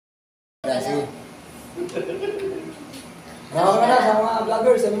Sige. Marami ka na sa mga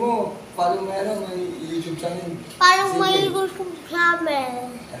vloggers. Sabi mo, follow mo yan, may YouTube channel. Parang may YouTube channel.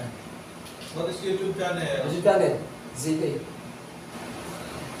 What is YouTube channel? YouTube channel. Zipay.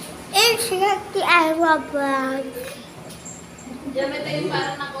 It's like the Arab vlog. Diyan may tayo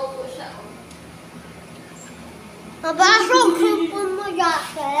parang nakaupo siya. Nabasa ang cellphone mo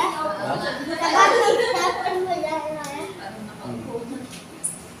dati? Parang Nabasa ang cellphone mo dati? nakaupo.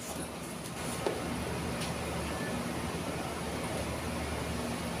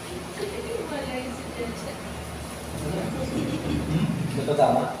 Wala yung si Jeje. Ito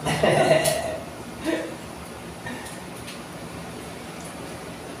tama.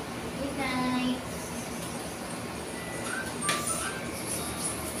 Good night.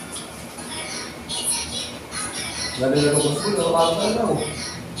 Labi na ako sa school, nakakatawa na ako.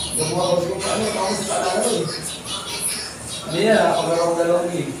 Yung mga kasi kung ano, ako sa sala na rin. Ano yan, nakapaglaro ko dalawang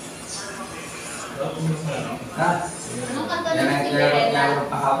game. Ha? Anong kanta Yan na ang si Bella? kaya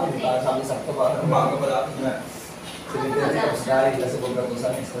pahapon, para sabi sakto para Umaga pala. Cemetery tapos dahil kasi pagka kung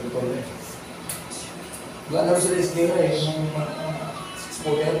saan sa likod rin. Wala na rin sila is game eh, yung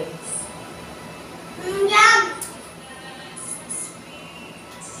spoiler. Yan!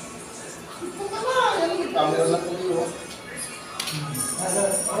 Camera na po yun.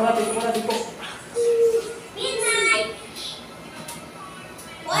 Ano natin po? Midnight!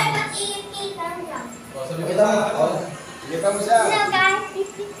 Why not eating camera? Sabi Kita mo? Oh. Kita mo siya. Hello guys,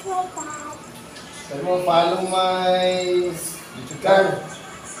 this is my dad. Sabi mo, follow my YouTube channel.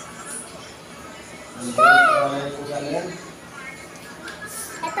 Ano po sana yan?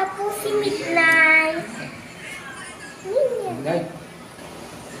 Ito po si Midnight. Night.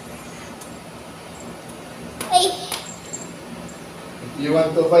 Hey, If you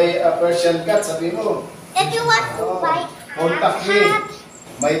want to buy a Persian cat, sabi mo. if you want to buy Contact a me. cat,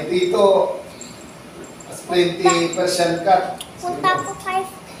 My tito has plenty Persian cat. punta po kayo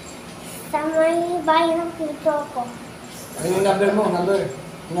sa may bahay ng tito ko. Ano yung number mo?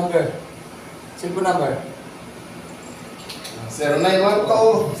 Number. Cellphone number.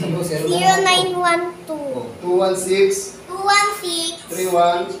 0912 Sabi ko, 0912 216 216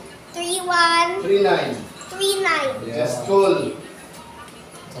 31 31 39. 39. Just call.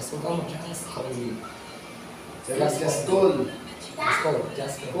 Just call. Just call.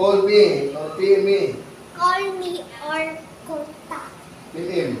 Just call. Call me or PM me. Call me or contact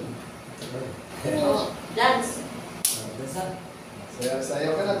PM. me. Dance.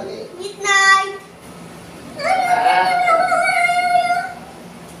 Sayaw ka na tali. Midnight.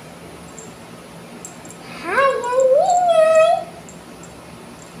 Hi, I'm Midnight.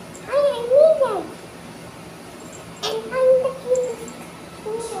 Hi, I'm Midnight. And I'm the cutest.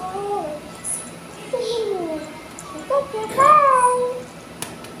 Bye.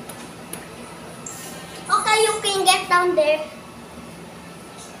 Okay, you can get down there.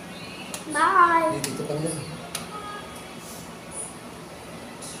 Bye. Dito ka na.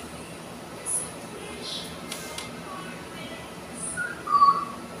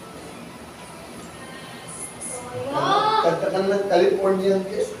 Kanta ka ng California.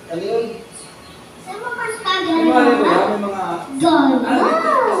 Ano yun? Saan mo kanta May mga ano ba? May mga... Gano'n.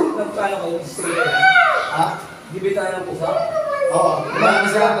 Nagkano kayo? Ha? Gibit tayo ng pusa? Oo. Wala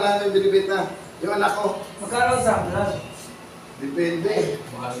na yung binibit na. Yung anak ko. Magkano ang samplan? Depende.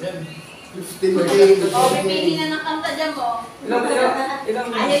 Mahal yan. 15 days. O, pipili na ng kanta dyan mo. Ilang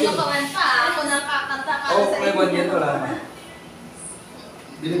Ayaw nyo kumanta. Ako nakakanta para Oo, sa may one yan, wala na.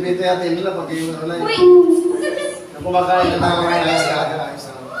 Binibit natin nila pag yung ano Uy! Yung kumakain na mga ayos na.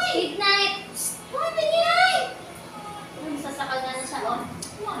 Good night. Uy, Midnight. Sasakal nga na siya, oh.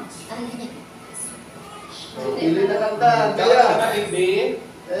 Pili na kanta.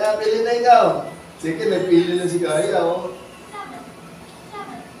 Kaya pili na ikaw. Sige, nagpili na si Kaya. Oh.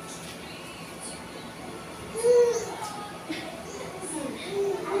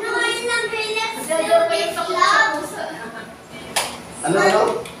 Ano kayo ng Philips Magdador pa yung Club? sakot sa puso. Ano?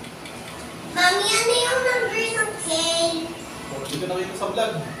 Mami, ano yung number ng cake? Hindi ka nakita sa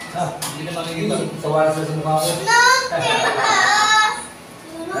vlog. Ha? Hindi ka nakikita. Sa wala sa mukha ko. No, Tita!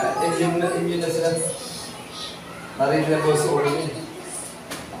 Immune na sila. Narinig na po si Oquindo.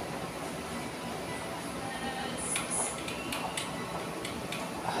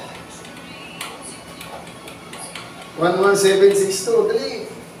 11762, dali.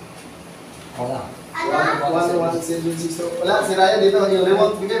 Wala. Ano? 11762. Wala, si Ryan dito. Yung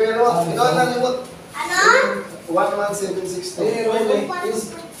remote. Bigay mo yung remote. Ikaw ang remote. Ano? 11762. Eh, Roy,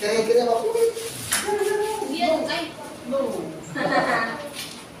 Kaya mo. Yan, ay. No.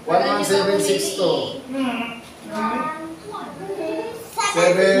 11762.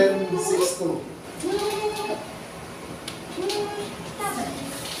 762.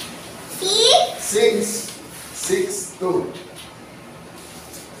 Six. 662.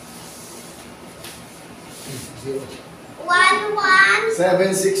 0. 1, 1,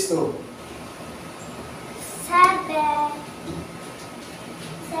 762. 7.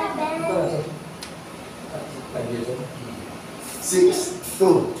 7.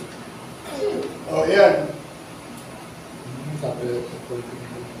 6-2. Oh, yan.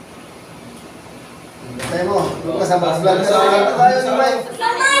 Tayo mo. Doon ka sa box vlog. Tayo si Mike.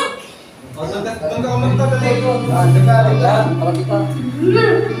 Doon ka kumanta dali. Para kita.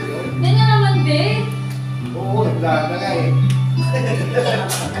 Yan na naman, be. Oo, nag-vlog na nga eh.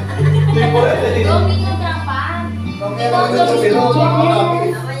 Gawin yung trapan. Okay naman yung sabi mo.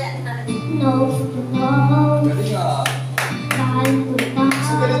 Mamaya na. No. Galing nga.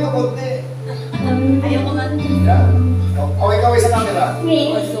 Kasi ganito konti. Ayaw ko man. Yan. Kaway-kaway sa camera.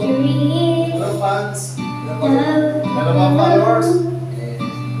 Mystery. Hello fans. Love. Hello mga followers.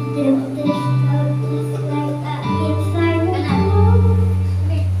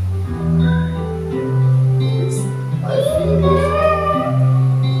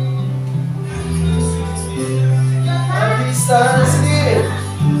 Artista, sige.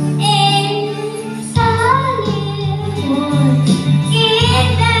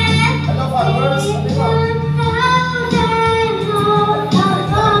 Hello followers. Sabi mo.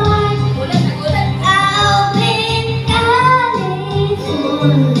 Gulat na gulat.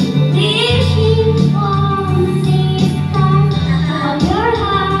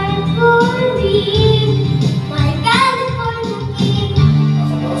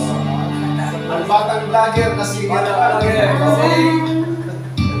 Ang batang vlogger na si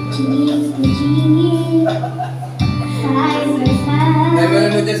May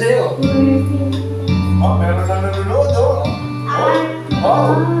meron din sa'yo. Oh, meron na nanonood, oh.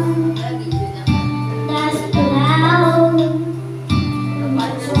 Oh. Lagi yun na.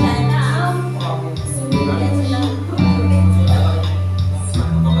 Trapan na sana. Yan sila.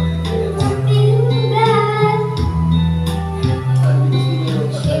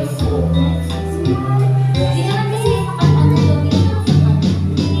 Hindi naman kasi makapano yung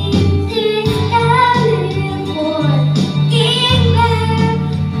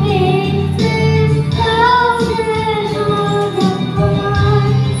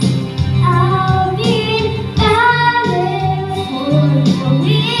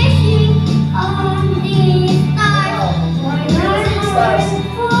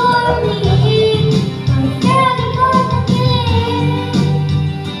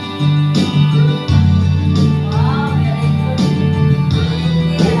Wow, very good.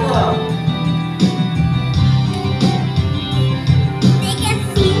 They can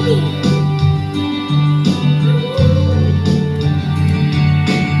see me.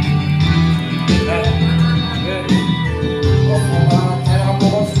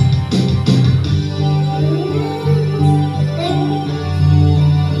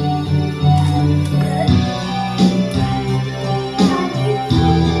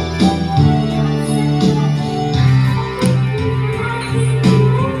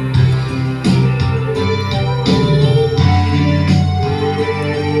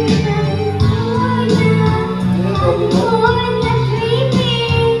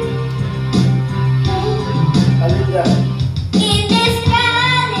 Alin yan? In this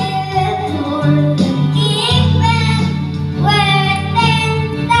planet, even we're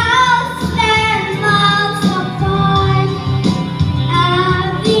 10,000 miles apart,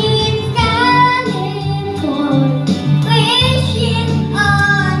 I've been scanning for, wishing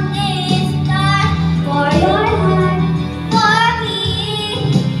on this star for your heart, for me,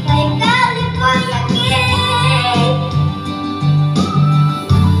 like California king.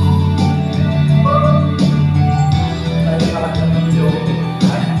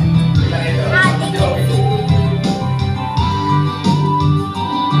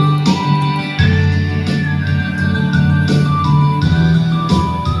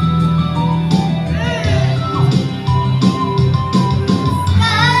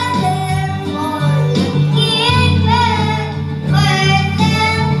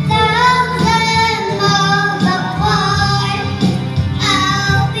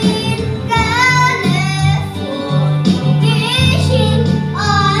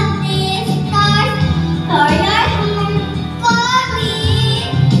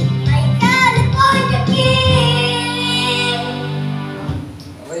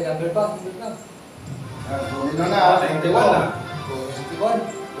 Okay, number pa. Ito na, 91 na.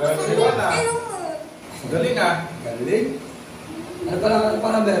 21. 21 na. Galing ah. Galing. Ano pa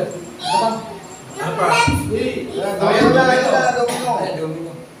number? Ano pa? Ano pa? Ayun na, domino. Ay,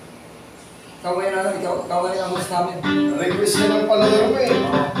 domino. Kaway na lang, kaway ang host namin. Request niya ng palaro mo eh.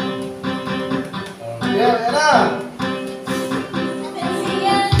 Yan na.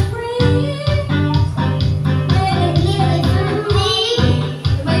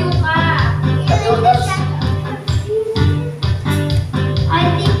 Tumayo ka. Ayun, that's I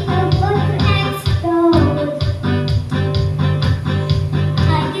think the book explode.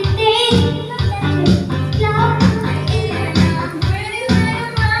 I can think that it's cloud. I'm pretty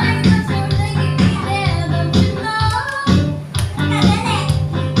little right, but something in me there, don't you know?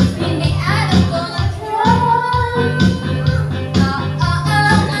 Bring me out of control.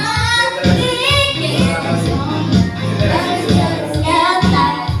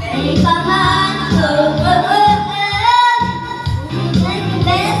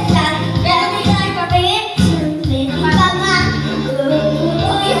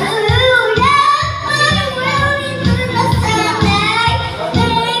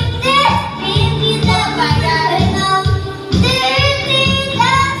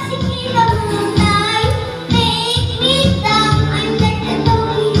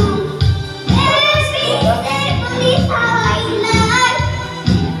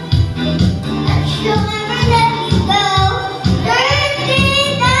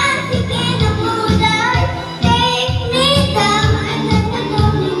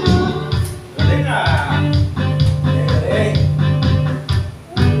 Galing ah.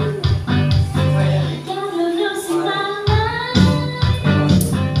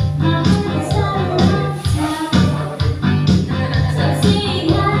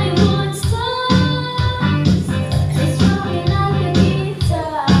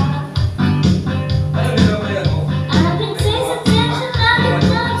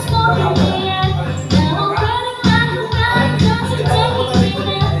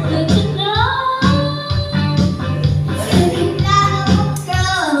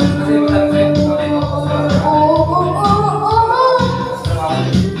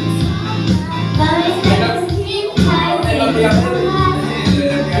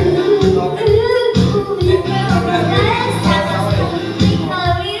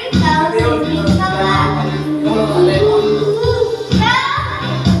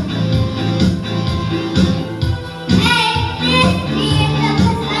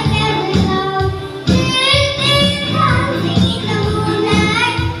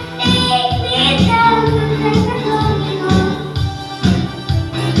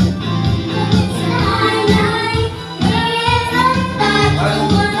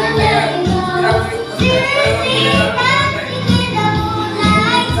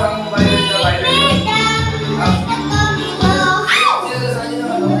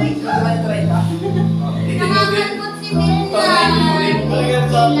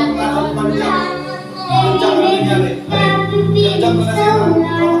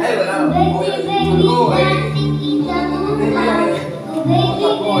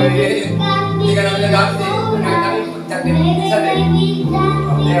 Hindi ka naman nagamit eh. Nagtag din minsan eh.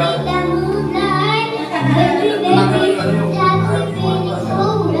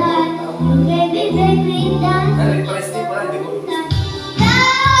 Ano yung pares-tip wala, di mo?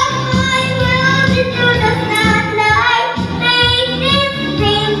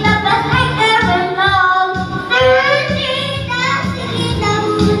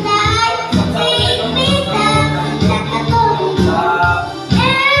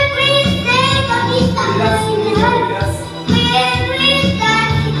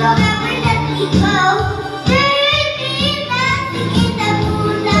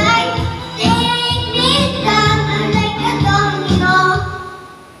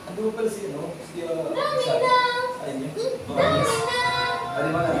 Ano pala siya, no? Siya, ayun niya. Ano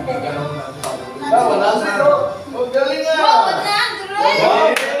ba na? Nagkaroon na. wala na. Oh, galing nga.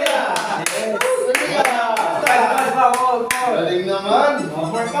 Galing naman.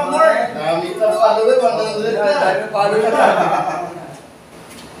 More. Dami ka follower, 100 na.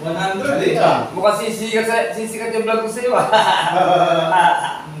 100 eh. Mukhang sisikat yung vlog ko sa'yo ah.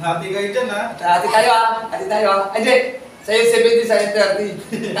 Hati kayo dyan ha. Hati tayo ah. Hati tayo ah. Hindi. Sa'yo 70, sa'yo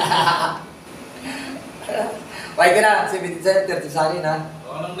 30. Pahit ka na. 70, sa'yo 30 sa akin ha.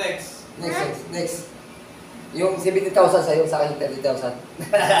 O, anong next? Next. Yung 70,000 sa'yo, sa akin 30,000.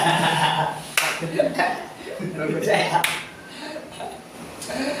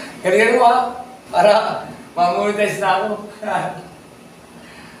 Galing mo ah. Para mamonetize na ako.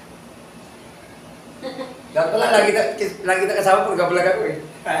 Dapat pala, lagi na kasama pag vlog ako eh.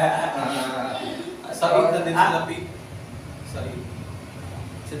 Sa na din sila Pig. Sa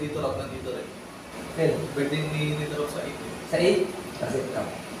Sa dito Rock, nandito rin. Okay. Birthday ni Tito Rock sa 8. Sa 8? Kasi ito.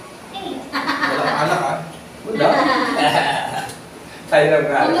 Wala kang alak ha. Wala. Tayo lang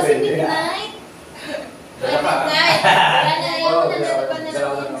nga. Kung kasi midnight. Wala ka. Midnight. Wala na yun. Oo, Nalala pa na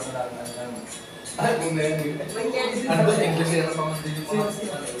dalawa namin. lang. Ay, kung na yun. Ano ba English yan? Sa mga din yung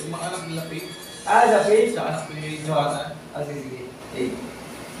mga anak nila Pete. Ah, sa page? Sa anak ni Joanna. Ah, sige. 8.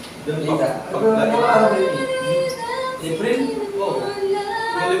 Doon Ano araw ba yun? April? Oo.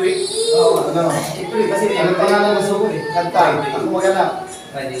 Holy Week. Oo, Ano? April kasi Ano pangalan mo sa kanta? Ako maghanap.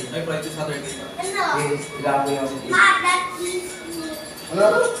 Friday. Ay, Friday, Saturday. Ano? Okay, kailangan ko yung 8. Mother kiss me. Ano?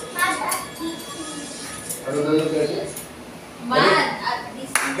 Mother kiss me. Ano daw yung kaya? Mad at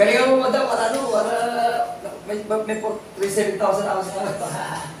this. Galingan mo madam, para may 37,000 hours na.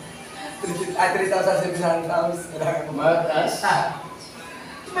 3,700 hours. Matas?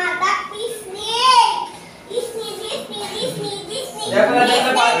 Mother kiss me. Kiss me, kiss me, kiss me, kiss me. Kaya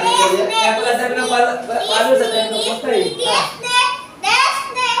pala sabi na paano sa tayo pupunta eh.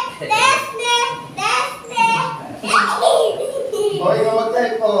 O, ikaw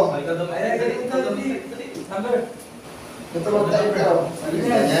mag-type po. Ay, ikaw daw. Ay, dali. Number. Ito mag-type daw. Ano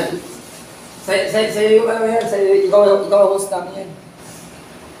yan? Sa'yo yung ano yan, ikaw ang host namin yan.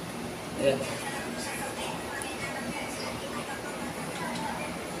 Ayan.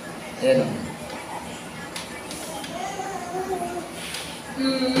 Ayan o.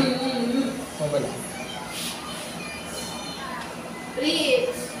 Ano ba lang?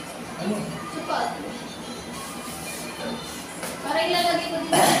 Fritz. Ano? Sukat. Para ilalagay ko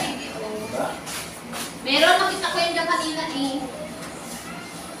dito sa video. Meron, nakita ko yun dyan kanina eh.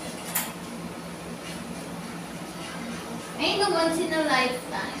 Ayun no, once in a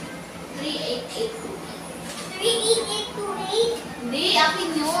lifetime. 38828. Hindi, akin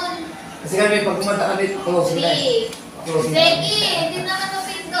yun. Kasi kami pag kumanta kami, close na eh. Hindi. Zeki, hindi naman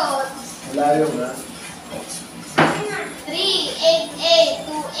napindot. Malayo na.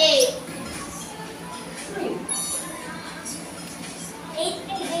 38828.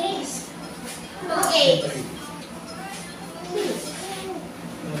 28.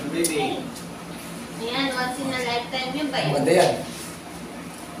 Baby. Ayan, once in a lifetime yun ba yun? Maganda yan.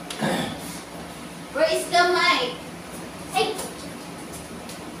 Where is the mic?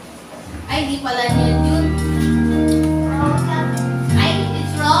 Ay, di pala yun yun. Ay,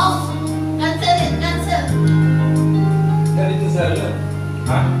 it's wrong. Cancel it, cancel. Ganito sa ano?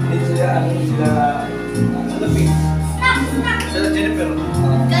 Ha? Dito sila, ano sila, Ano Pete? Sila Jennifer.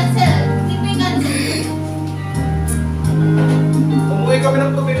 Cancel. Hindi mo yung cancel. Umuwi kami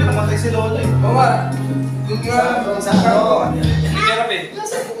ng probinsya, namatay si Lola eh. Oo nga. Yung Sa ano? Hindi kaya Pete.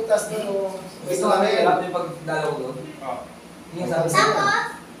 Nasa putas na no. Gusto kami, alam yung pagdalaw doon. Yung sabi sa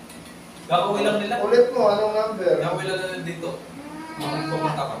Gagawin lang nila. Ulit mo, anong number? Gagawin lang nila dito. Mga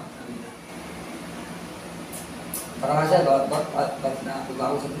pumunta ka. Parang nga siya, ba't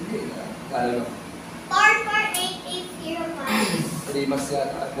nakapagawa sa TV? Kala lang. 44880. 3 months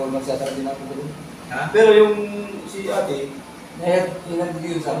yata, 4 months yata din ako doon. Ha? Pero yung si ate, Yung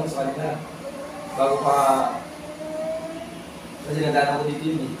nag-review sa amin sa kanila. Bago pa... Kasi nadaan ako dito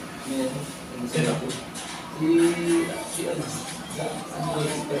yun eh. Yung Sino? Si ano? Ano ba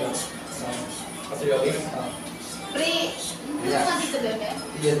yung pero? kasi okay. Pre, hindi ka dito, bebe.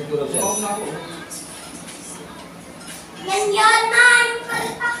 Iyan siguro siya. Sumawag na ako. Yan yun, man!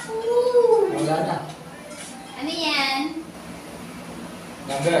 Kalpa ko! Wala na. Ano yan?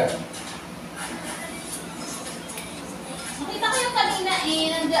 Number. Nakita ko yung kanina eh,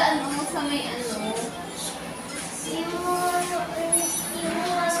 nandiyan mo sa may ano. Yung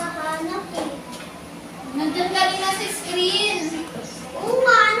hanap eh. Nandiyan kanina sa screen. Oo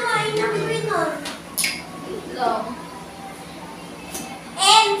nga, ano ay number nun? Wait lang.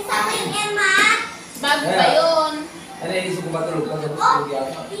 M, sa may M ah! Bago pa yun. Ano yung isip ko ba tulog? Kasi tulog yan.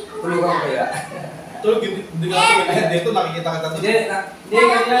 Tulog ako kaya. Tulog, hindi nga ako dito, nakikita ka dito. Hindi,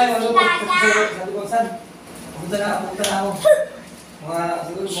 ganyan. Ano ko? Sabi ko, saan? Pupunta na ako.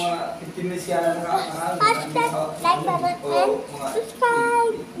 Siguro mga 15 minutes kaya na Like, comment, and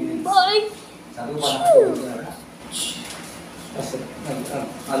subscribe! Bye! Sabi ko, parang tulog na. Tapos,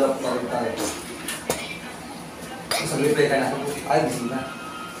 alok na rin tayo. Tapos, nag-reply ka na. Ay, busy na.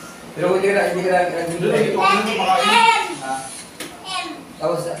 Pero hindi ka na, Ito ko nito makain. M!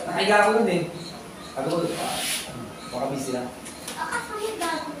 Tapos, nakahiga ako nun eh. Sabi ko, baka busy na. Akasama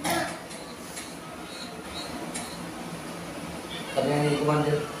gago na. Sabi nga ni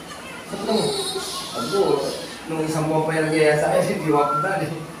Commander, sabi mo, sabi ko, nung isang buwan pa yung nagyaya sa akin, hindi wapag na eh.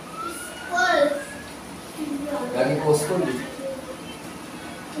 Paul! Laging post-call eh.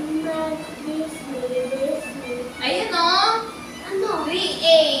 Ayun o. Ano?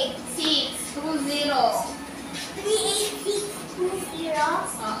 38620. 38620?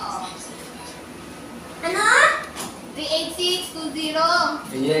 Oo. Ano? 38620.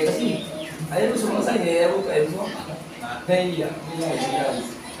 Iya kasi. Ayaw mo sumasay, ayaw mo sumasay. Iya.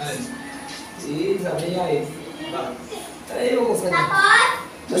 Sabi niya eh. Ayaw ko sa... Tapos?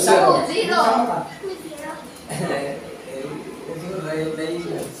 Zero. Zero. Sama ka. 2-0.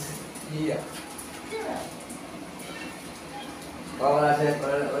 Iya. Wala siya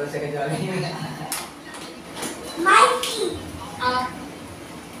kanya. Mikey.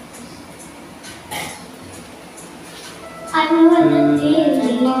 I wanna date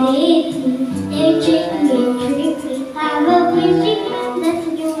me, they're treating me creepy. Have a pretty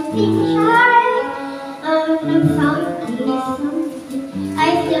that's doing shy. I'm found something.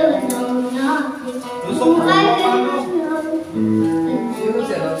 I still know nothing. I don't know. Sino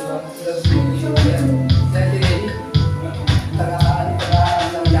siya?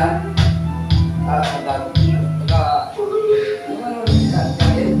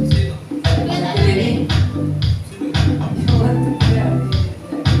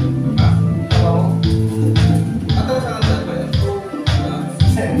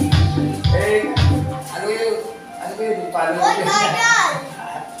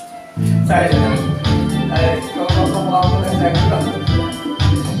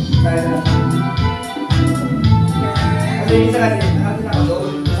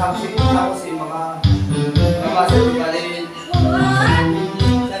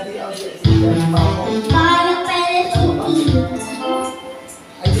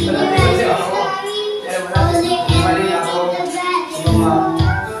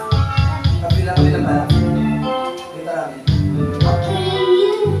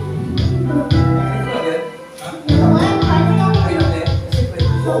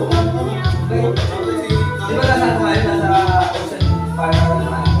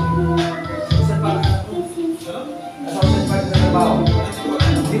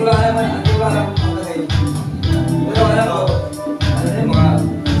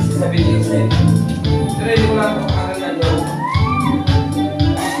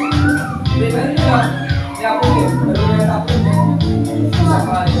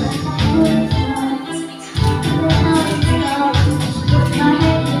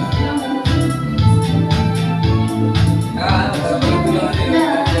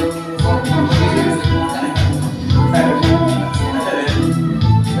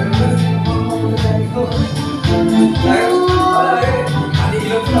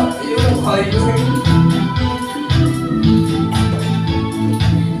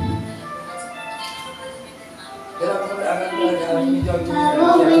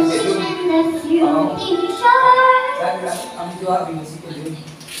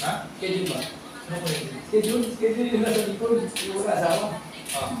 Schedule yung nasa likod, yung mga asawa.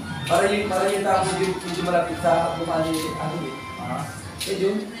 Para yung tao medyo malapit sa kumali ano eh.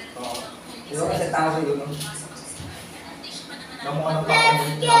 Schedule? Oo. Yung kasi tao sa ilo. Namukha ng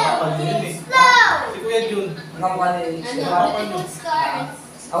papa din eh. Si Kuya Jun. Namukha ni...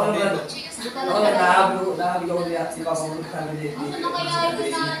 Ako naman, nahabig ako niya si Papa mo sabi niya. Ano kaya yung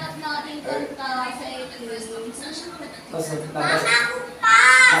hinahanap natin kanta sa Eclipse? Mas Mama ko pa!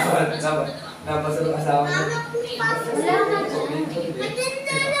 napasal ang asawa mo. Mama ko pa! Wala na po.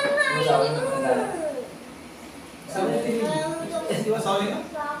 Maganda naman. Sabi niya TV. Di ba sabi nga?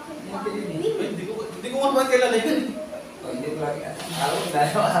 Yung TV. Hindi ko nga ba kilala yun? Hindi ko lagi. Ako,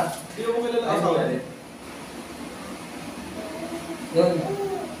 dalawa. Hindi ko kilala ang asawa. Yun.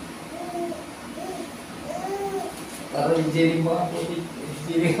 Parang yung jeering mo ako.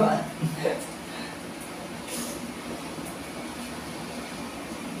 Jeering mo.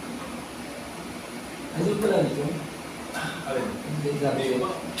 Ano pala nito? Alin? Hindi sabi Hindi ko. ba?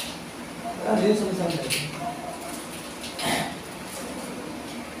 Ano yun sa isang tayo?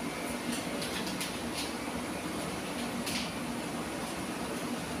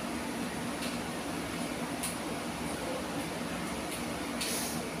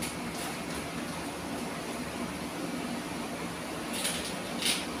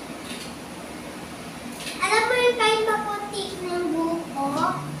 Alam mo yung kahit maputi ng buko?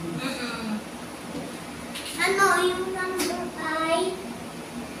 Ano, yung number ay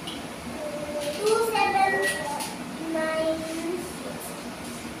 272.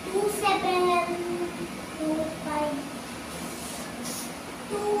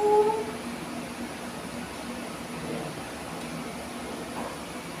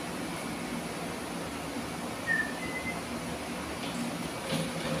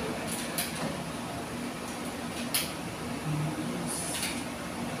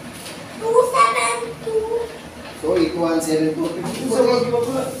 So, 8172. So, wag mo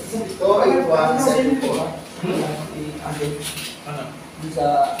ba? Ito, 8172. Ano? Sa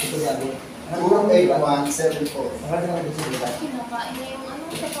ito sabi. 28174. Nakarating ka dito sa diba? Kinakain na yung ano,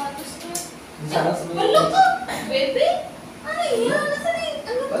 sapatos niya. Sana sa mga... Ano ka? Bebe? Ano yan? Nasaan na yung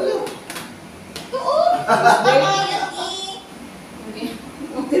ano? Wala. Oo!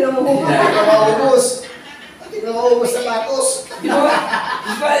 Tira mo. Hindi ka maubos. Hindi ka maubos sa patos. Di ba?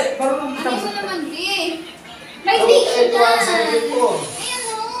 Di ba? Parang Ano ko naman, di? May tissue na! 28174. Ayan o!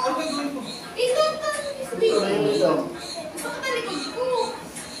 Ano ba yung gawin ko? Ito, Ito na yun ito. Gusto ko talikod ko.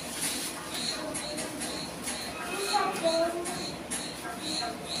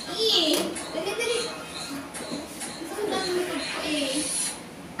 Dali. Gusto ko talikod ko eh.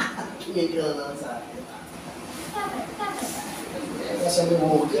 Hindi ka lang sa akin. Tapat. Nasa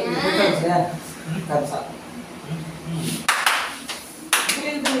buhok yan. Tapos yan. Tapos ako. Hindi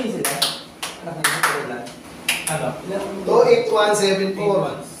kayo tumingin sila. Anak na yun, pero lang. Ano?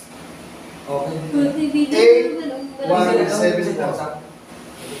 28174. Okay. One, seven, Tapos four. ako.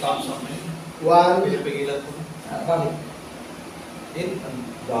 Tapos ako yun. 1, Pinipigilan ko. Bakit? Ang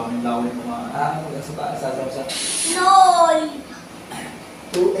daming lawin ko mga... Sasama siya. Nol.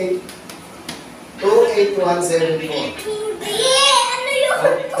 28174. Hindi. Ano yung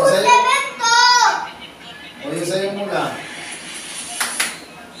Oh, kasi- 27 ko? O yun sa'yo muna.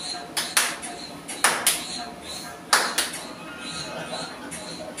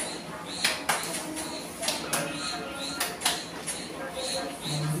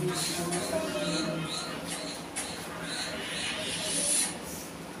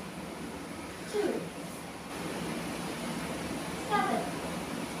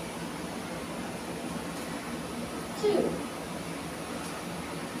 Two.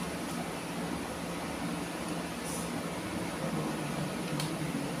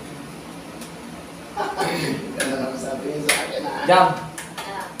 Ano lang sabi niya sa akin ah. Jam!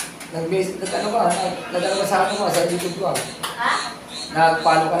 Nag-ano ka? Nag-ano ka sa akin mo sa YouTube ko ah. Ha?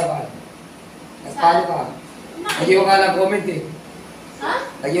 Nag-follow ka na ba? Nag-follow ka. Nag-iwan ka ng comment eh. Ha?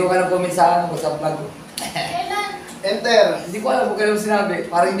 Nag-iwan ka ng comment sa ano ko, sa vlog ko. Kailan? Enter. Hindi ko alam kung kailan mo sinabi.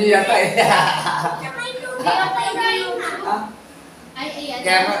 Parang hindi yata eh. Kaya pa yun na. Ha? Ay, ayan.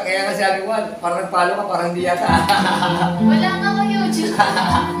 Kaya nga sabi ko, parang nag-follow ka, parang hindi yata. Wala nga ko YouTube.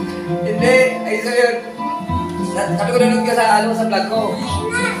 Hindi, ay isa yun. Sabi ko nanood ka sa ano, sa vlog ko.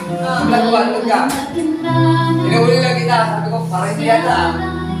 Sa vlog ko, nanood ka. Inuuli lang kita, sabi ko, parang hindi yata.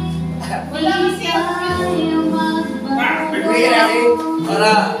 Wala kasi ako YouTube. Uwi ka natin,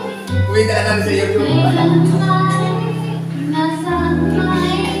 para uwi ka na namin sa YouTube.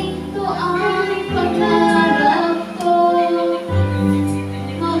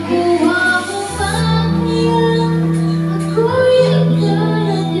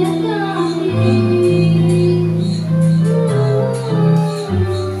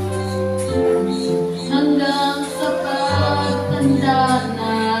 Hanggang sa pagtanda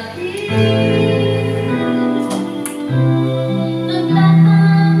natin,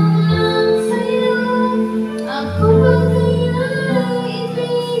 nagtatanong lang sa'yo, ako ba kaya'y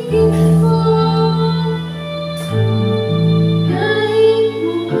ibigin mo? Kahit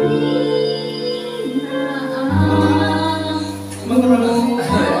muli na ang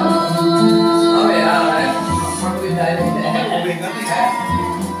Okay, mag-uwi tayo. Uwi ka din.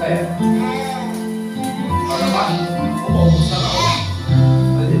 Kaya, Ano ba? Umuubos na ako.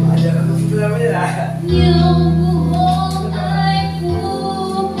 pwede ba? Diyan ang gusto namin yan ah. iyong buhok ay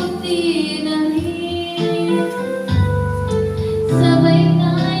puputi na rin. Sabay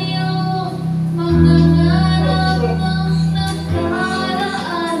tayo mangangarap ng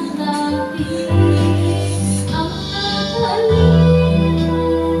nakaraan natin. Ang nakalip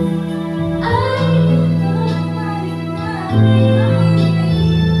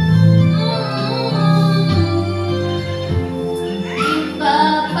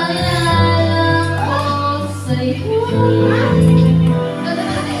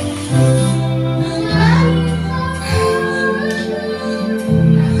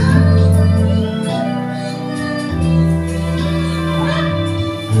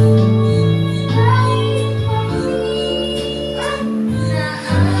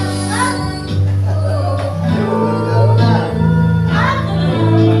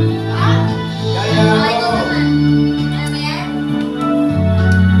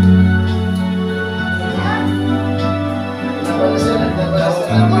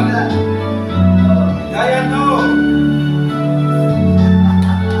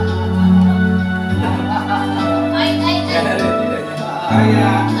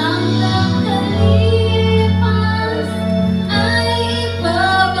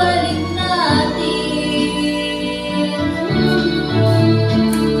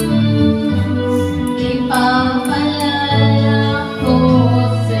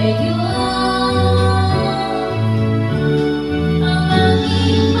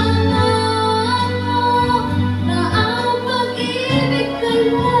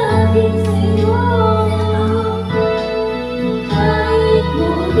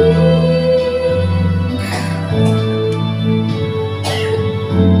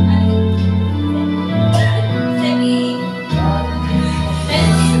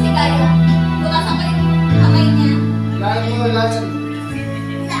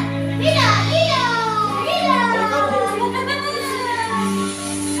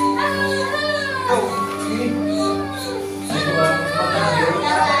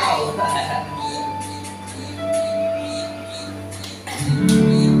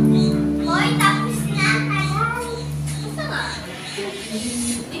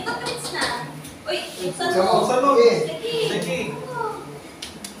Dito, Fritz na. Uy, Sama saan ko, mo? sama ko. Sige. Sige.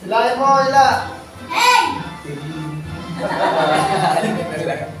 Hilahin mo, hila. Hey!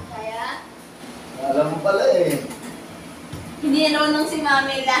 Kaya? Alam mo pala eh. Hindi narunong si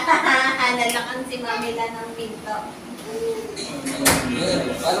Mamela. Nalakan si Mamela ng pinto.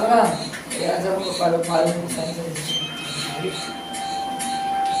 Paano ka? Kaya sa mo, paano mo sa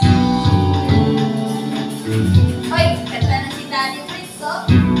Uy, kanta na si Daddy Fritz, oh.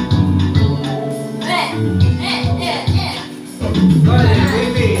 Eh. Hoy,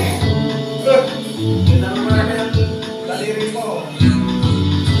 baby. Kailangan mo namin ang daliri mo.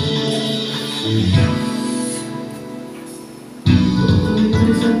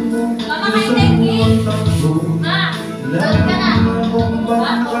 Mama, kayo tingin. Ma, doon ka na.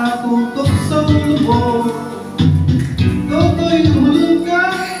 Nakatutok sa ulo mo. Toto'y tulog ka,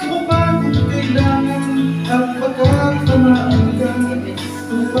 mapagod kailangan ang pagkatamaan ka.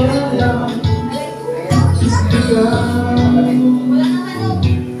 Tumayang ikaw. Wala nang ano.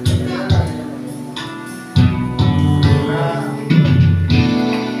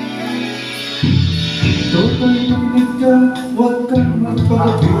 Toto'y lumit ka, huwag kang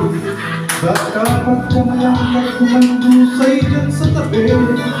magpapagod. Baka pagkamalangkat kumandusay dyan sa tabi.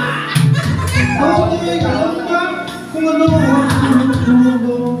 Toto'y alam ka kung ano ang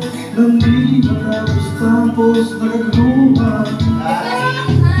tulog nang di matapos tapos nagagluha.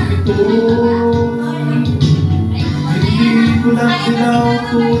 Ito, hindi ko lang sinaw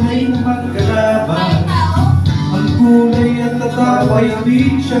tunay na magkalaban. Ang kulay at tataway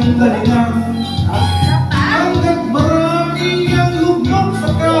di siyang dahilan. Hanggat marami ang lubog sa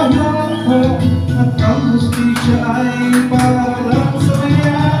kahirapan at ang hustisya ay para lang sa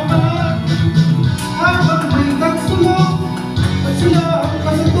mayaman. Habang may tagsulong at sila ang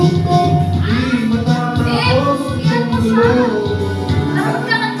kasatupong, di matatapos itong gulo. Bakit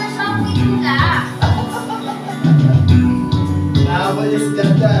ka kanta sa Oquindo? Nakabalis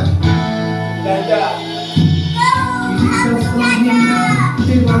ganda. Ganda. Isas ng mga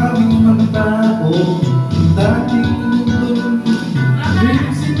tiraming mga tao, dating nandun, may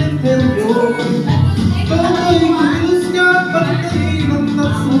simenteryo. Toto'y kumilos ka, pantay ng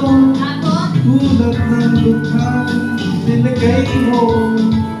tatlo, tulad ng lukhang nilagay mo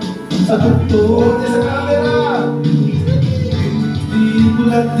sa doktor. Hindi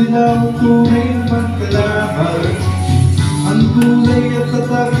bulat din ang tunay na magkalaban. Ang kulay at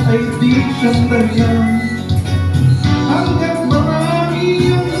tatak ay di siyang dahilan. Hanggat marami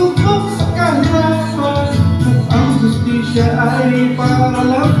ang lubog sa kahirapan at ang hustisya ay para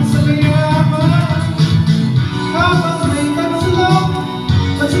lang sa mayaman. Habang may tagsulong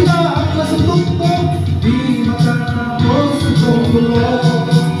at sila ang nasutugtog, di matatapos itong gulo.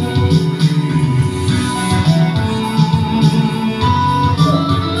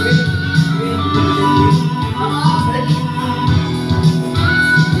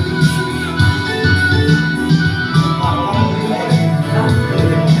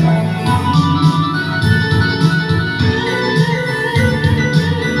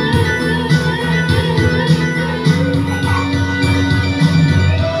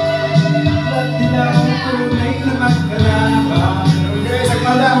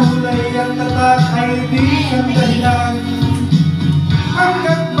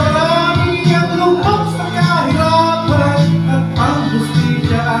 Hanggat marami ang lubog sa kahirapan at ang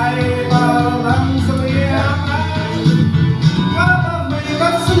hustisya ay para lang sa mayaman. Habang may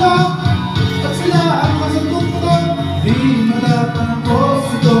tagsulong at sila ang masatugtog, di matatapos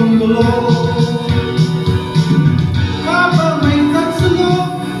itong gulo. Habang may tagsulong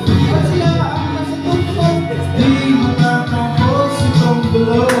at sila ang masatugtog, di matatapos itong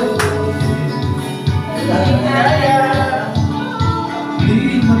gulo. Di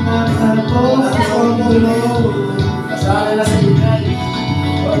matatapos itong gulo. Kasama na sa ligan.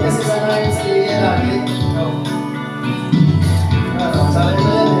 Huwag kasi sanayin sa ligan lagi. Sanay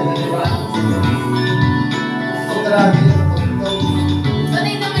na yan eh, di ba? Ito lagi yung tutugtog.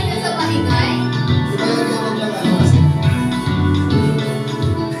 Sanay naman yan sa maingay. Di ba yung ganun lang ano kasi?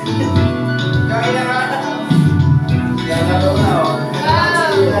 Kaya nga. Kaya nga daw na, oh.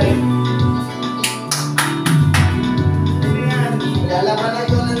 Lalaban na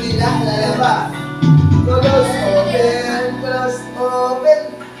ito ng lila, lalaba. Close, open, close, open.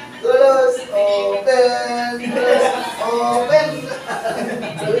 Close, open, close, open.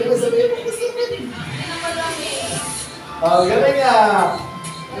 Sabi mo, Hindi naman lang eh. oh, galing ah.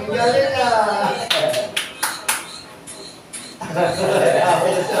 Ang galing ah.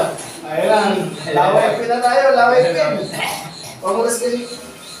 Ayan, laway pin na tayo, laway pin. Pamulas ka rin.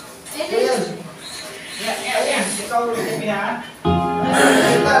 Eh, Ayan. Ayan, ikaw, baby ha.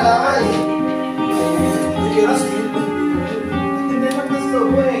 Talamay. Hindi naman gusto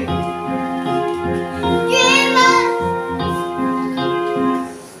ko eh. Jimon!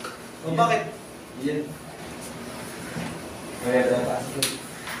 O bakit? Yan. Kaya tayo pa.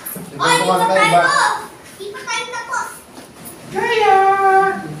 Oy, di pa tayo! Di pa tayo tapos! Kaya!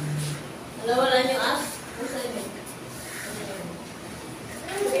 Alam, wala niyong as? Gusto niyo?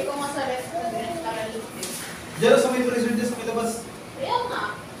 Hindi ko nga sa restaurant para libre. Diyan sa may freezer dyan sa may labas. Kaya nga.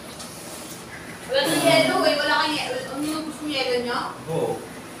 Wala nang yelo eh. Wala kang yelo. Ano yung gusto yung yelo niyo? Oo.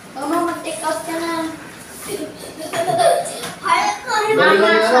 Mama, mag-take out ka na. Harap ko, Dami na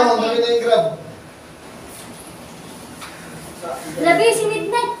yung ano, dami na yung grab. Labi, si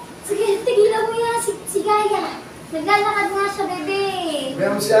Midnight. Sige, tigilan mo yan. Si Gaya. Naglalakad nga siya, bebe.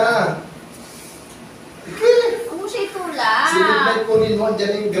 Meron siya. Huwag mo siya itulak. Si Midnight kunin mo,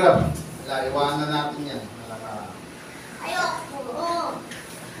 dyan yung grab. Iwanan natin yan. Ayoko.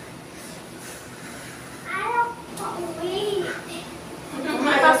 Ayoko. Uwi.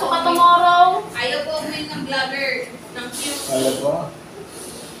 Pasok ka tomorrow. Ayaw po umin ng vlogger. Ng cute. Alam ko.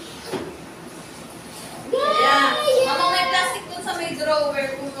 Kaya, kapag may plastic dun sa may drawer,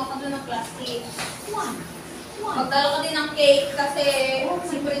 puno ka dun ng plastic. Magdala ka din ng cake kasi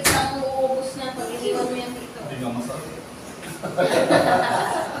si Fritz ang uubos niya pag iniwan mo yan dito. Hindi nga masarap.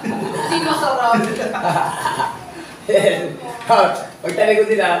 Hindi masarap. Pag talikod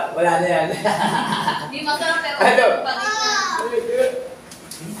nila, wala na yan. Hindi masarap pero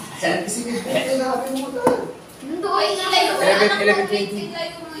Ano? Si Midnight, kailangan mo ito. Doon, ilayo mo. 11:20.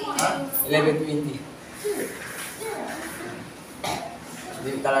 Ilayo mo, ilayo mo. 11:20.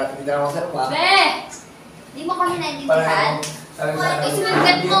 Hindi talaga masarap ha. Be! Di mo kami naintindihan? Parang Eh,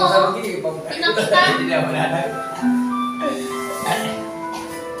 sumagat hindi mo. masarap eh. Pinakita. Hindi na wala na.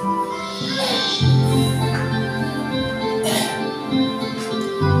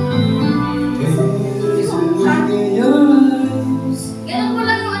 Ganun ko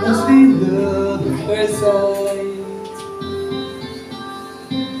lang yung ano. Must be love at first sight.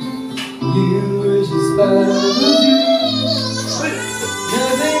 You were just part of a dream.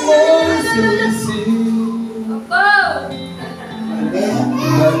 Nothing more to see.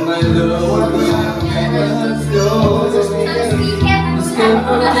 But my love cannot slow. Ang speaker. Just can't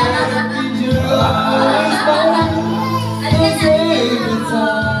forget your eyes. Don't take the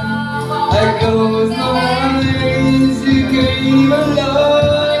time. I close my eyes. You came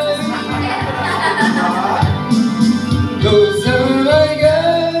alive. Closer I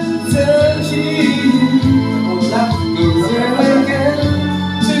get, touching you. Closer I get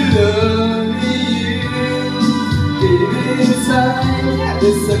to loving you. Deep inside,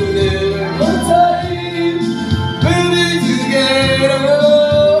 it's a little more time. We'll be together.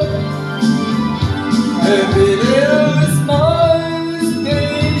 Every little smile,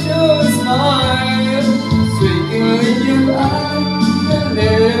 special smile. Twinkle in your eye, a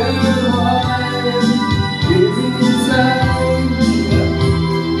little while. Deep inside.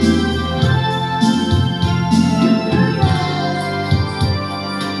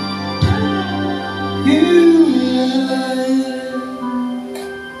 You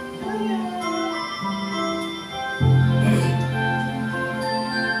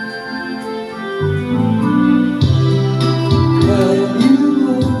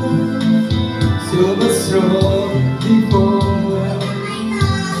so much strong before.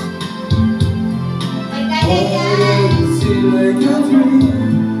 May kaya yan. Seem like a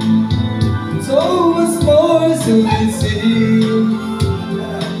dream. So much more to be seen.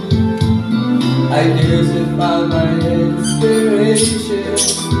 I guess I found my inspiration.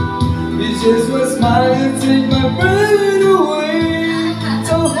 It's just what smile take my breath away.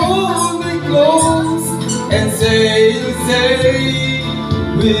 So hold me close and say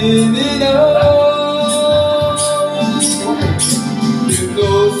with me now. The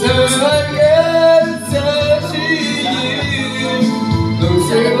closer I get, touching you.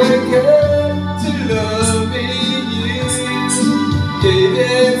 Closer I get to loving you. Deep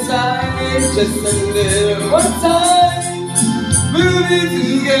inside, just a little more time. We'll be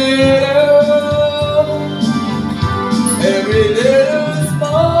together. Every little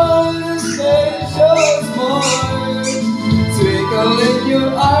small, special smile. Twinkle in your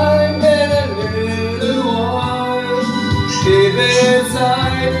eye and a little while. Deep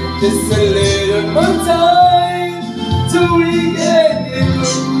inside, just a little more time. So we can get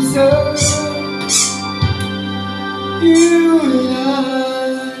closer. You and I.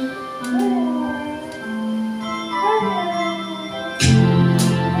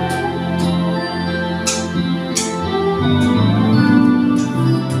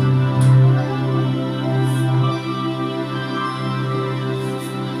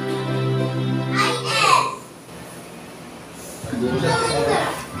 Hindi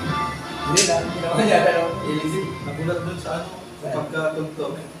na, ginawa niya na ilisip. Nagulat dun sa ano,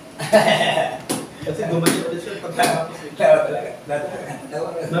 pagkatuntog. Kasi gumalit ulit siya pagkatapos. Tawa talaga.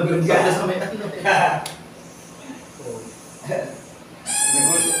 Nabigyan na sa may ano.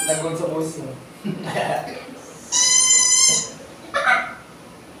 Nagul sa puso.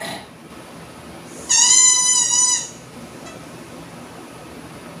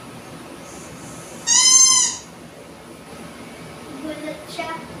 Gulat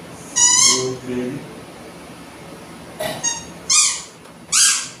siya. Okay.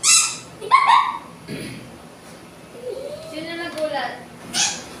 Sino nagulat?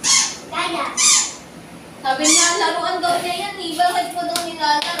 Kaya. Sabi niya, laruan daw niya yan eh. Bakit mo daw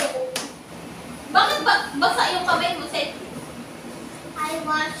nilalaro? Bakit ba basa yung kamay mo, Seth? I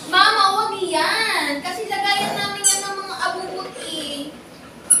watch. Mama, huwag yan. Kasi lagayan namin yan ng mga abubot eh.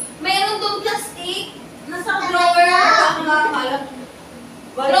 Mayroon doon plastic. Nasa drawer.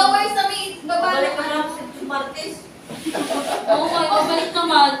 Drawer sa may baba. Balik ka lang sa Martes. Oo, babalik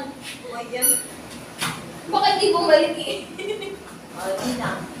naman. Ayan. Baka hindi bumalik eh. Hindi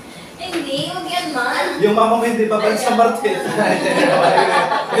na. Hindi, huwag yan man. Yung mama mo hindi babalik sa Martes.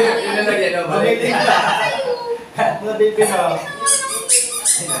 Yun na lagi, no? Mamitin ka. Mga baby na.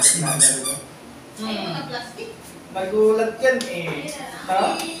 Ayun, na plastic. Nagulat yan eh.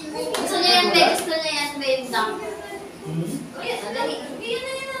 Ha? Gusto niya yan, Be. Gusto niya yan, Be. Yung duck. Kuya, dali. Yan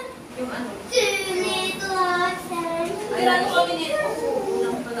na yan. Yung ano. Two little oxen. Ay, ano kami nito?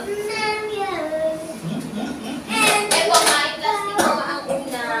 Unang pala. Eto nga, yung plastic ko nga ang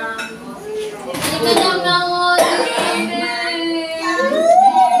unang. Hindi ka lang ako.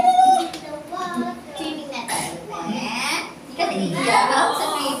 Swimming natin. Hindi ka naiiyak sa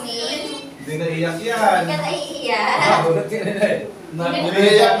swimming. Hindi naiyak yan. Hindi ka naiiyak. Nagulat ka na eh.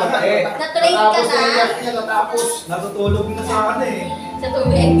 Naiyak na eh. Natuloy ka na. Natapos. Natutulog na sa akin eh. Sa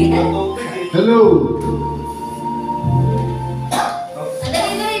tubig. Natutulog eh. Hello!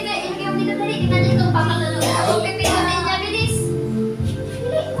 Dali, dali, dali. Ilagay mo dito, dali. Tingnan niyo itong papatulog. Ako pipilitin niya, bilis.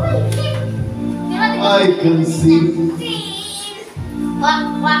 Dali, uy, king. I can see. Wak,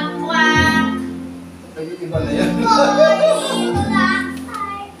 wak, wak. Ay, iba na yan.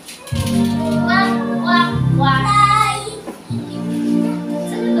 Wak, wak, wak.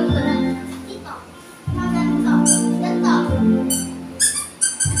 Saan ito po na? Dito. Ganito. Ganito.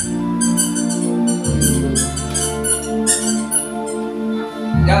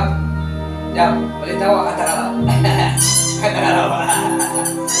 Jam, balik tawa kata kala. Kata kala. Warm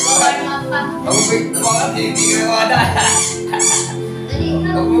up pa. Kamu tumangat hindi ko ada. Dali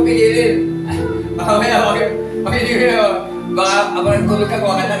na. Huwag mo pigilin. Mamaya, wag hindi ko. Baka ako nagtulog ka,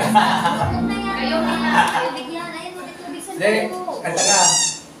 kuha ka na. Kayo na. Kayo bigyan. Ayun, mo dito bigyan Hindi, ko. kata ka.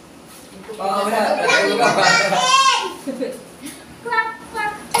 Baka mamaya, natulog ka pa. Quack,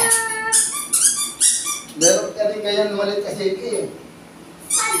 quack, quack. Meron ka rin kayang malit kasi eh.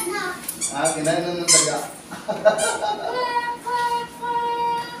 Sana. Kinain ng daga. Quack, quack,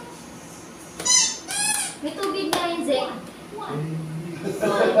 quack. May tubig na yun, Zek. Huwag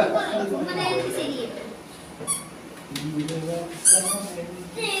mo na yun kasi dito.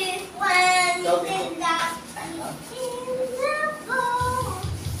 This one is in the boat.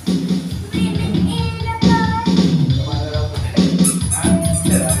 Swimming in the boat.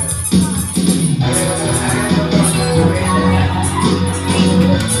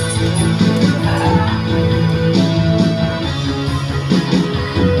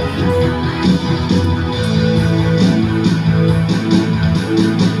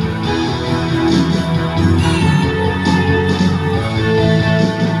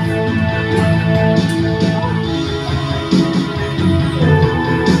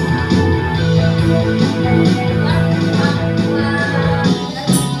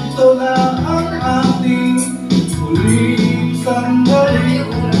 Ito na ang ating huling sandali.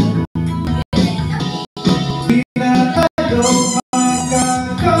 Di na tayo magkakamali.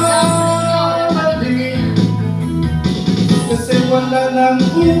 Kasi wala nang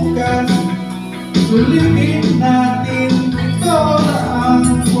bukas. Sulitin natin ito na ang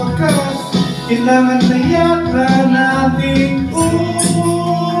wakas. Kailangan na yata nating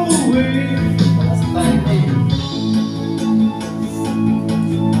uuwi.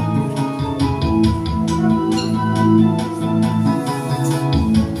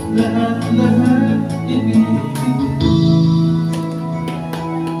 Lahat ibigay.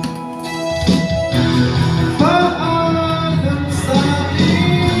 Paalam sa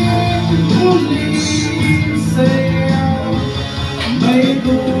ating muling sayaw. May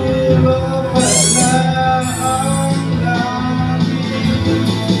dulo pala ang langit.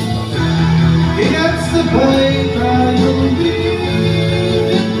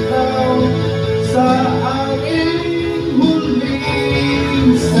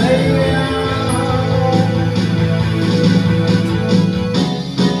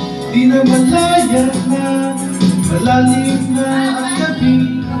 Di na malaya na, malalim na ang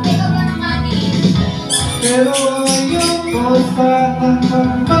gabi. Okay ka ba ng kanin? Pero ayoko sanang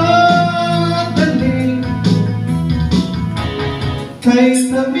magmadali. Kay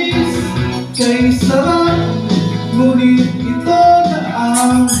tamis, kay sarap, ngunit ito na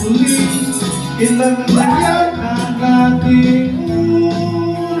ang huli. Kailangan na yan na natin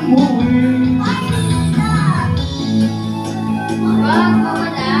umuwi. Wag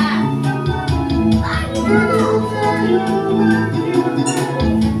mawala.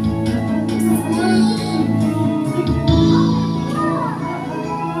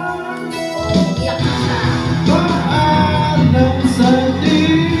 Iyak na siya. Paalam sa di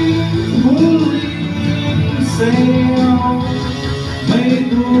huling sa'yo. May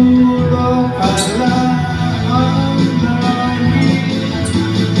dulo pala ang langit.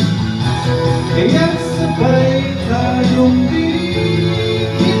 Kaya't sabay tayong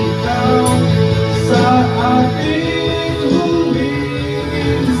bitaw sa ating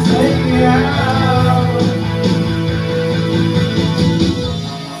huling sayaw.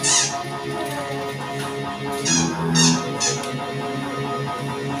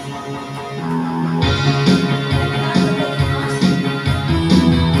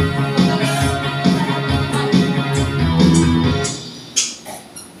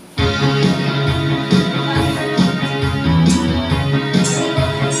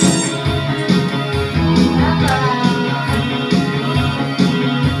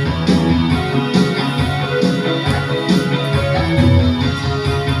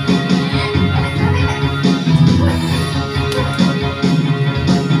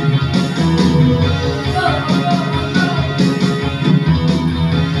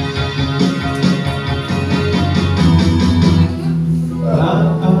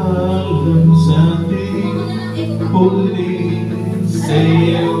 Paalam sa ating huling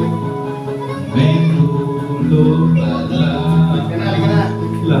sayaw. May dulo pala ang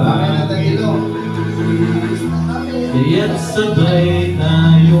langit. Kaya't sabay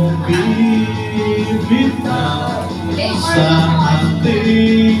tayong bibitaw sa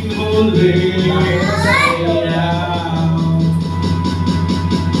ating huling sayaw.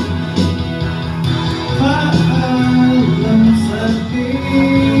 Paalam sa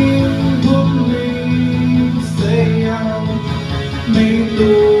ating huling sayaw. May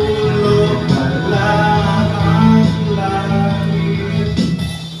dulo pala ang langit.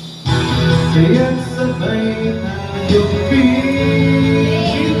 Kaya't sabay tayong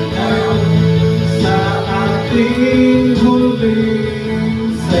bibitaw sa ating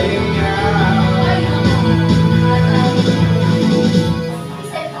huling sayaw.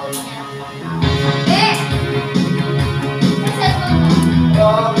 Cellphone niya. Eh! Ang cellphone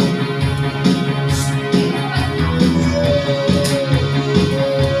mo.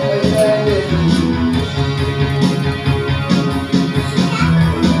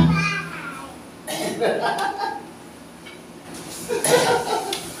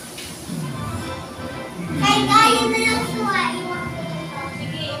 Ay, kaya na lang suwa. Iwan ko na lang.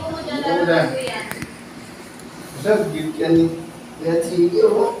 Sige, iwan mo dyan Iwan mo lang dyan. ko yan. Sir, gift yan ni Kuya Chigi,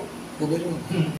 oh. Bubili mo.